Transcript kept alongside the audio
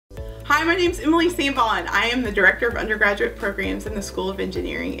Hi, my name is Emily Sambon. I am the Director of Undergraduate Programs in the School of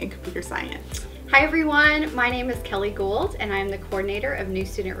Engineering and Computer Science. Hi everyone, my name is Kelly Gould and I'm the Coordinator of New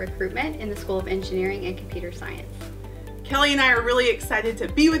Student Recruitment in the School of Engineering and Computer Science. Kelly and I are really excited to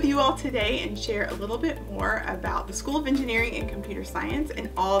be with you all today and share a little bit more about the School of Engineering and Computer Science and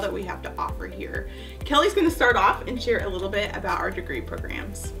all that we have to offer here. Kelly's going to start off and share a little bit about our degree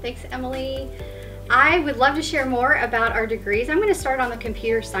programs. Thanks, Emily. I would love to share more about our degrees. I'm going to start on the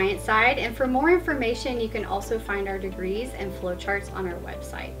computer science side, and for more information you can also find our degrees and flowcharts on our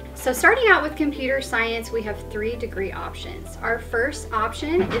website. So starting out with computer science, we have 3 degree options. Our first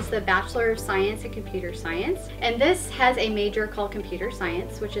option is the Bachelor of Science in Computer Science, and this has a major called Computer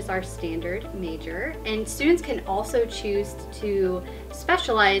Science, which is our standard major, and students can also choose to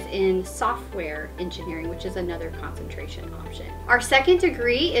specialize in software engineering, which is another concentration option. Our second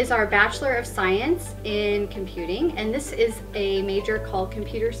degree is our Bachelor of Science in Computing, and this is a major called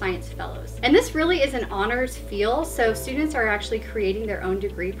Computer Science Fellows. And this really is an honors field, so students are actually creating their own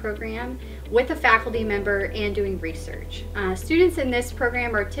degree program with a faculty member and doing research. Students in this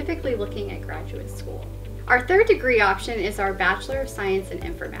program are typically looking at graduate school. Our third degree option is our Bachelor of Science in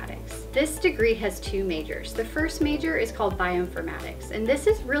Informatics. This degree has 2 majors. The first major is called Bioinformatics, and this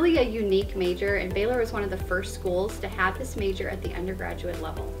is really a unique major, and Baylor is one of the first schools to have this major at the undergraduate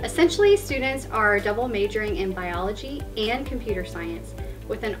level. Essentially, students are double majoring in biology and computer science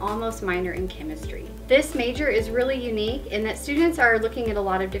with an almost minor in chemistry. This major is really unique in that students are looking at a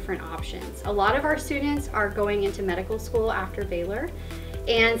lot of different options. A lot of our students are going into medical school after Baylor,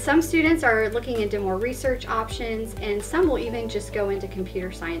 and some students are looking into more research options, and some will even just go into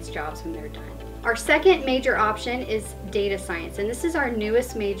computer science jobs when they're done. Our second major option is data science, and this is our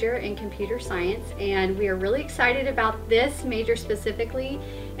newest major in computer science, and we are really excited about this major specifically,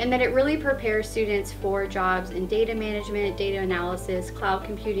 and that it really prepares students for jobs in data management, data analysis, cloud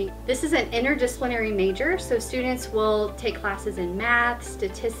computing. This is an interdisciplinary major, so students will take classes in math,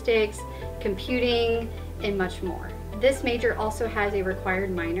 statistics, computing, and much more. This major also has a required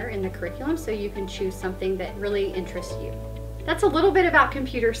minor in the curriculum, so you can choose something that really interests you. That's a little bit about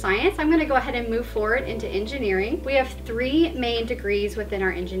computer science. I'm going to go ahead and move forward into engineering. We have 3 main degrees within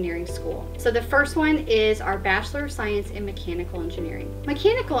our engineering school. So the first one is our Bachelor of Science in Mechanical Engineering.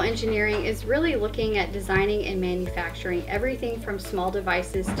 Mechanical engineering is really looking at designing and manufacturing everything from small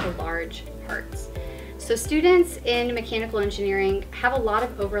devices to large parts. So students in mechanical engineering have a lot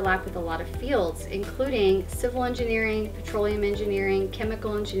of overlap with a lot of fields, including civil engineering, petroleum engineering,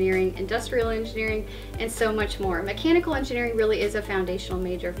 chemical engineering, industrial engineering, and so much more. Mechanical engineering really is a foundational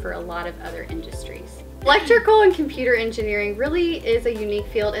major for a lot of other industries. Electrical and computer engineering really is a unique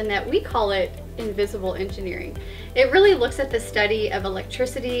field in that we call it invisible engineering. It really looks at the study of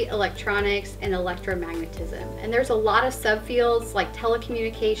electricity, electronics, and electromagnetism. And there's a lot of subfields like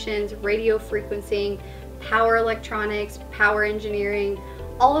telecommunications, radio frequencing, power electronics, power engineering.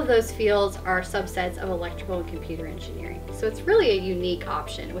 All of those fields are subsets of electrical and computer engineering. So it's really a unique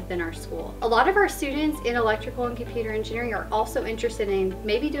option within our school. A lot of our students in electrical and computer engineering are also interested in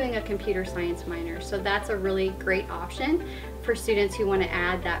maybe doing a computer science minor. So that's a really great option for students who want to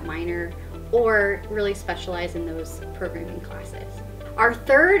add that minor or really specialize in those programming classes. Our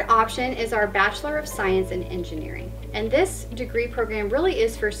third option is our Bachelor of Science in Engineering. And this degree program really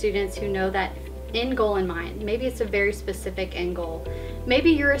is for students who know that end goal in mind. Maybe it's a very specific end goal.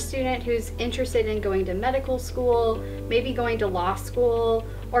 Maybe you're a student who's interested in going to medical school, maybe going to law school,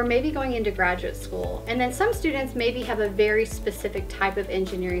 or maybe going into graduate school. And then some students maybe have a very specific type of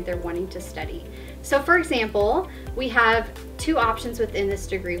engineering they're wanting to study. So for example, we have 2 options within this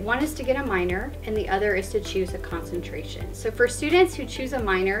degree. One is to get a minor, and the other is to choose a concentration. So for students who choose a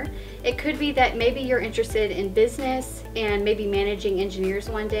minor, it could be that maybe you're interested in business and maybe managing engineers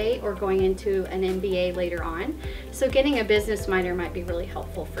one day, or going into an MBA later on. So getting a business minor might be really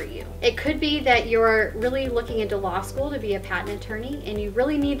helpful for you. It could be that you're really looking into law school to be a patent attorney, and you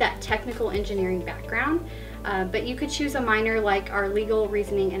really need that technical engineering background. But you could choose a minor like our legal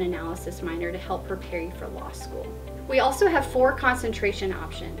reasoning and analysis minor to help prepare you for law school. We also have 4 concentration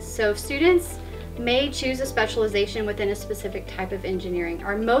options. So students may choose a specialization within a specific type of engineering.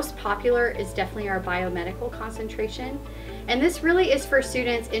 Our most popular is definitely our biomedical concentration. And this really is for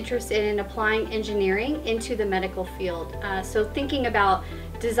students interested in applying engineering into the medical field. So thinking about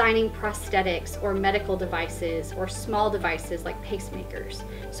designing prosthetics or medical devices or small devices like pacemakers.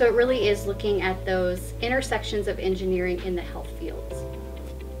 So it really is looking at those intersections of engineering in the health fields.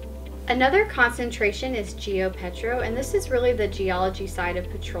 Another concentration is geopetro, and this is really the geology side of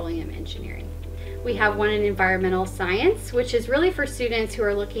petroleum engineering. We have one in environmental science, which is really for students who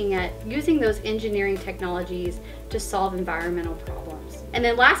are looking at using those engineering technologies to solve environmental problems. And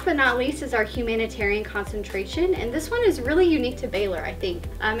then last but not least is our humanitarian concentration. And this one is really unique to Baylor, I think.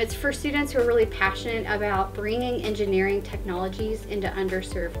 It's for students who are really passionate about bringing engineering technologies into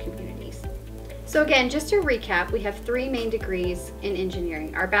underserved communities. So again, just to recap, we have 3 main degrees in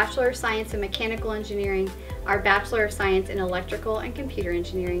engineering: our Bachelor of Science in Mechanical Engineering, our Bachelor of Science in Electrical and Computer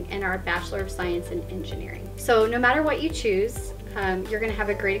Engineering, and our Bachelor of Science in Engineering. So no matter what you choose, you're going to have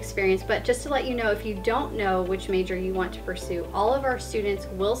a great experience. But just to let you know, if you don't know which major you want to pursue, all of our students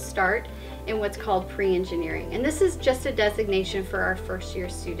will start in what's called pre-engineering. And this is just a designation for our first-year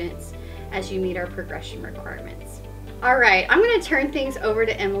students as you meet our progression requirements. All right, I'm going to turn things over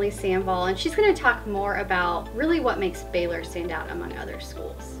to Emily Sandoval, and she's going to talk more about really what makes Baylor stand out among other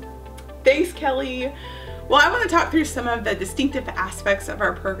schools. Thanks, Kelly. Well, I want to talk through some of the distinctive aspects of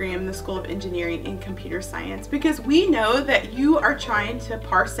our program, the School of Engineering and Computer Science, because we know that you are trying to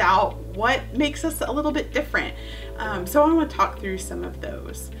parse out what makes us a little bit different. So I want to talk through some of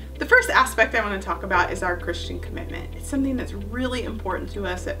those. The first aspect I want to talk about is our Christian commitment. It's something that's really important to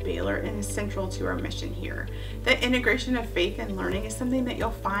us at Baylor and is central to our mission here. The integration of faith and learning is something that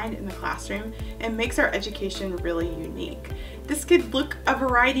you'll find in the classroom and makes our education really unique. This could look a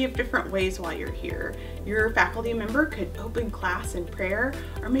variety of different ways while you're here. Your faculty member could open class in prayer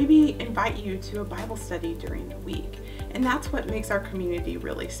or maybe invite you to a Bible study during the week. And that's what makes our community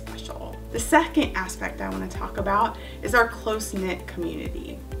really special. The second aspect I want to talk about is our close-knit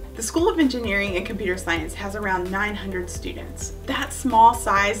community. The School of Engineering and Computer Science has around 900 students. That small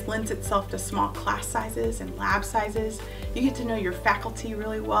size lends itself to small class sizes and lab sizes. You get to know your faculty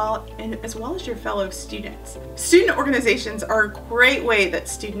really well, and as well as your fellow students. Student organizations are a great way that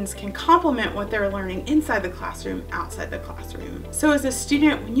students can complement what they're learning inside the classroom, outside the classroom. So as a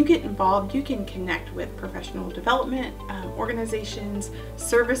student, when you get involved, you can connect with professional development organizations,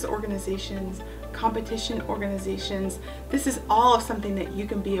 service organizations, competition organizations. This is all of something that you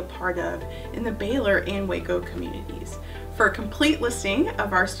can be a part of in the Baylor and Waco communities. For a complete listing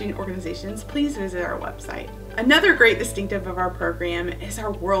of our student organizations, please visit our website. Another great distinctive of our program is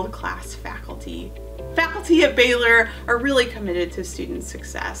our world-class faculty. Faculty at Baylor are really committed to student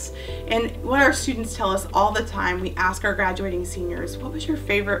success. And what our students tell us all the time, we ask our graduating seniors, what was your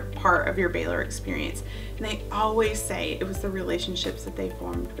favorite part of your Baylor experience? And they always say it was the relationships that they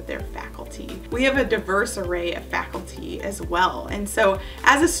formed with their faculty. We have a diverse array of faculty as well. And so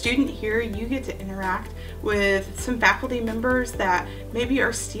as a student here, you get to interact with some faculty members that maybe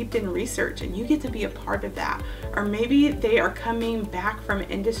are steeped in research and you get to be a part of that. Or maybe they are coming back from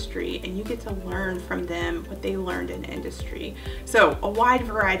industry and you get to learn from them what they learned in industry. So a wide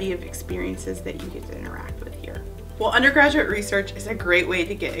variety of experiences that you get to interact with here. Well, undergraduate research is a great way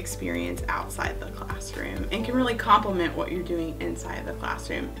to get experience outside the classroom and can really complement what you're doing inside the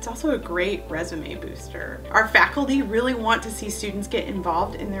classroom. It's also a great resume booster. Our faculty really want to see students get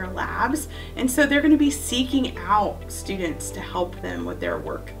involved in their labs, and so they're going to be seeking out students to help them with their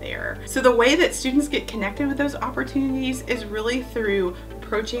work there. So the way that students get connected with those opportunities is really through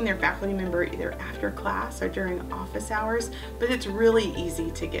approaching their faculty member either after class or during office hours, but it's really easy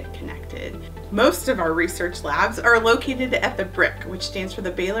to get connected. Most of our research labs are located at the BRIC, which stands for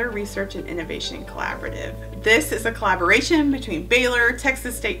the Baylor Research and Innovation Collaborative. This is a collaboration between Baylor,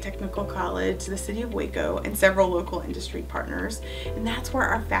 Texas State Technical College, the City of Waco, and several local industry partners, and that's where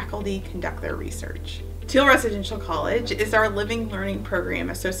our faculty conduct their research. Teal Residential College is our living learning program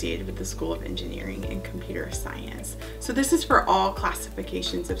associated with the School of Engineering and Computer Science. So this is for all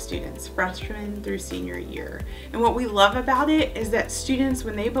classifications of students, freshman through senior year. And what we love about it is that students,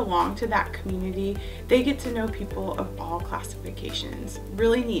 when they belong to that community, they get to know people of all classifications.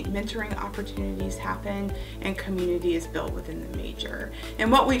 Really neat mentoring opportunities happen and community is built within the major.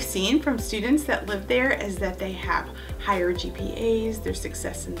 And what we've seen from students that live there is that they have higher GPAs, their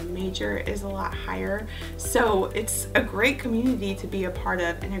success in the major is a lot higher. So it's a great community to be a part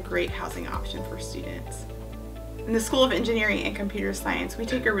of and a great housing option for students. In the School of Engineering and Computer Science, we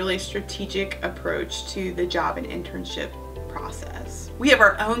take a really strategic approach to the job and internship process. We have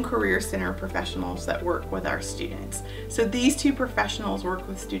our own career center professionals that work with our students. So these two professionals work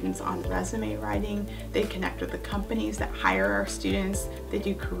with students on resume writing, they connect with the companies that hire our students, they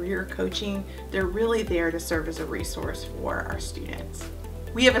do career coaching. They're really there to serve as a resource for our students.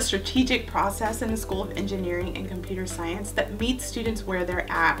 We have a strategic process in the School of Engineering and Computer Science that meets students where they're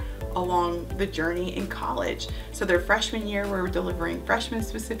at along the journey in college. So their freshman year, we're delivering freshman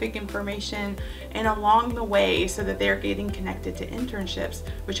specific information, and along the way so that they're getting connected to internships,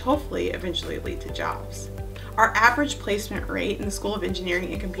 which hopefully eventually lead to jobs. Our average placement rate in the School of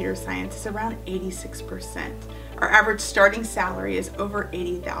Engineering and Computer Science is around 86%. Our average starting salary is over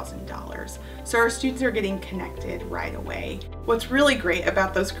 $80,000. So our students are getting connected right away. What's really great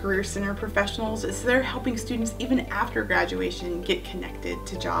about those Career Center professionals is they're helping students even after graduation get connected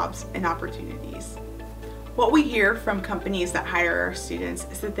to jobs and opportunities. What we hear from companies that hire our students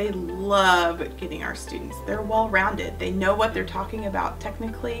is that they love getting our students. They're well-rounded. They know what they're talking about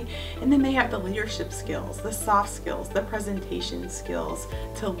technically, and then they have the leadership skills, the soft skills, the presentation skills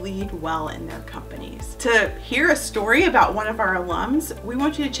to lead well in their companies. To hear a story about one of our alums, we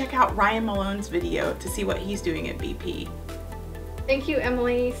want you to check out Ryan Malone's video to see what he's doing at BP. Thank you,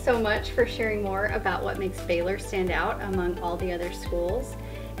 Emily, so much for sharing more about what makes Baylor stand out among all the other schools.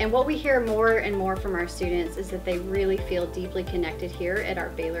 And what we hear more and more from our students is that they really feel deeply connected here at our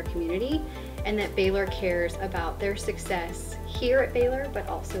Baylor community, and that Baylor cares about their success here at Baylor, but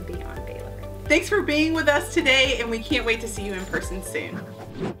also beyond Baylor. Thanks for being with us today, and we can't wait to see you in person soon.